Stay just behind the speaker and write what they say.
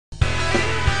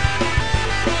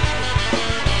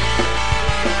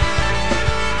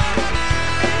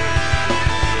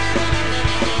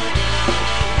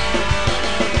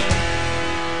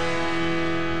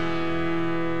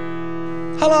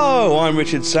Hello, I'm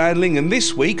Richard Sandling, and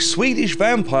this week's Swedish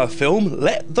vampire film,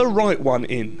 Let the Right One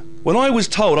In. When I was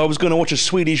told I was going to watch a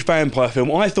Swedish vampire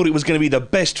film, I thought it was going to be the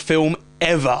best film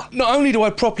ever. Not only do I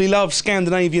properly love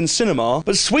Scandinavian cinema,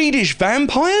 but Swedish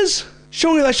vampires?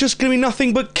 Surely that's just going to be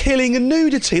nothing but killing and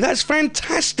nudity. That's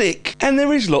fantastic. And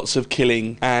there is lots of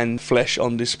killing and flesh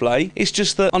on display. It's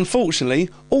just that, unfortunately,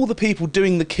 all the people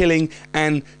doing the killing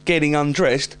and getting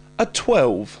undressed are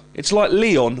 12. It's like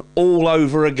Leon all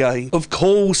over again. Of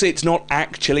course, it's not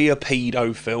actually a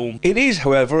pedo film. It is,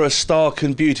 however, a stark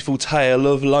and beautiful tale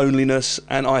of loneliness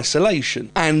and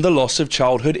isolation, and the loss of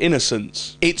childhood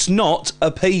innocence. It's not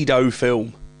a pedo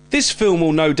film. This film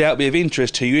will no doubt be of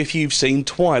interest to you if you've seen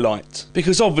Twilight,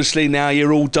 because obviously now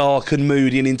you're all dark and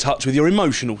moody and in touch with your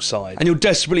emotional side, and you'll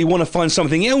desperately want to find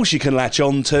something else you can latch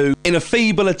on to in a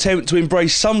feeble attempt to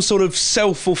embrace some sort of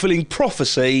self-fulfilling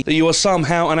prophecy that you are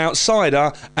somehow an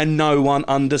outsider and no one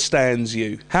understands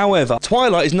you. However,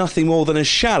 Twilight is nothing more than a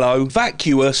shallow,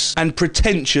 vacuous and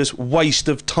pretentious waste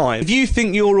of time. If you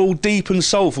think you're all deep and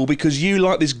soulful because you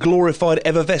like this glorified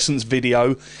Evanescence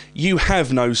video, you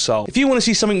have no soul. If you want to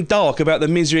see something dark about the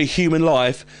misery of human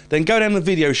life, then go down the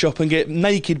video shop and get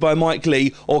Naked by Mike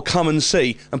Lee or Come and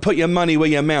See and put your money where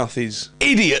your mouth is.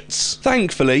 Idiots!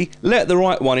 Thankfully, Let the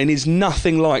Right One In is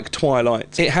nothing like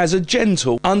Twilight. It has a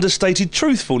gentle, understated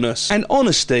truthfulness and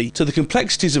honesty to the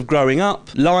complexities of growing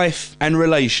up, life and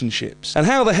relationships. And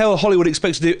how the hell Hollywood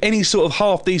expects to do any sort of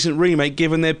half-decent remake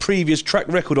given their previous track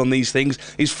record on these things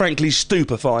is frankly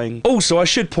stupefying. Also, I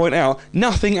should point out,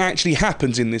 nothing actually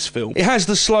happens in this film. It has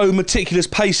the slow, meticulous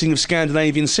pacing of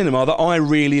Scandinavian cinema that I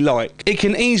really like. It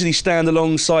can easily stand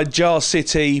alongside Jar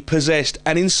City, Possessed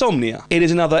and Insomnia. It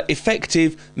is another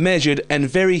effective, measured and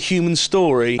very human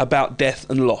story about death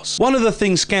and loss. One of the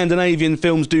things Scandinavian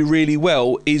films do really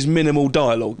well is minimal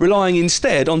dialogue, relying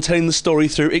instead on telling the story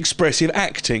through expressive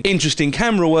acting, interesting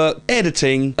camera work,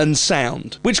 editing and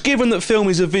sound, which given that film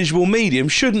is a visual medium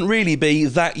shouldn't really be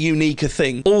that unique a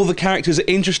thing. All the characters are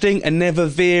interesting and never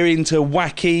veer into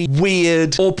wacky,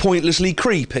 weird or pointlessly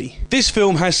creepy. This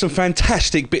film has some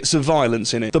fantastic bits of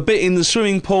violence in it. The bit in the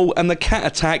swimming pool and the cat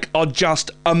attack are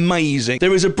just amazing.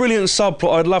 There is a brilliant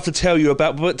subplot I'd love to tell you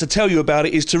about, but to tell you about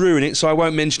it is to ruin it, so I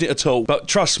won't mention it at all. But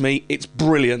trust me, it's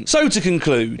brilliant. So to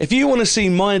conclude, if you want to see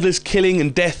mindless killing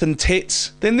and death and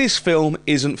tits, then this film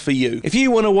isn't for you. If you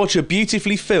want to watch a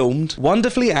beautifully filmed,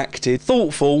 wonderfully acted,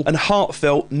 thoughtful and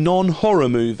heartfelt non-horror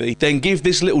movie, then give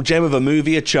this little gem of a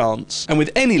movie a chance. And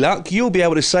with any luck, you'll be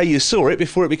able to say you saw it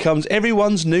before it becomes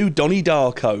everyone's new Donnie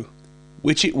Darko,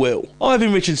 which it will. I've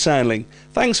been Richard Sandling.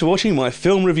 Thanks for watching my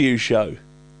film review show.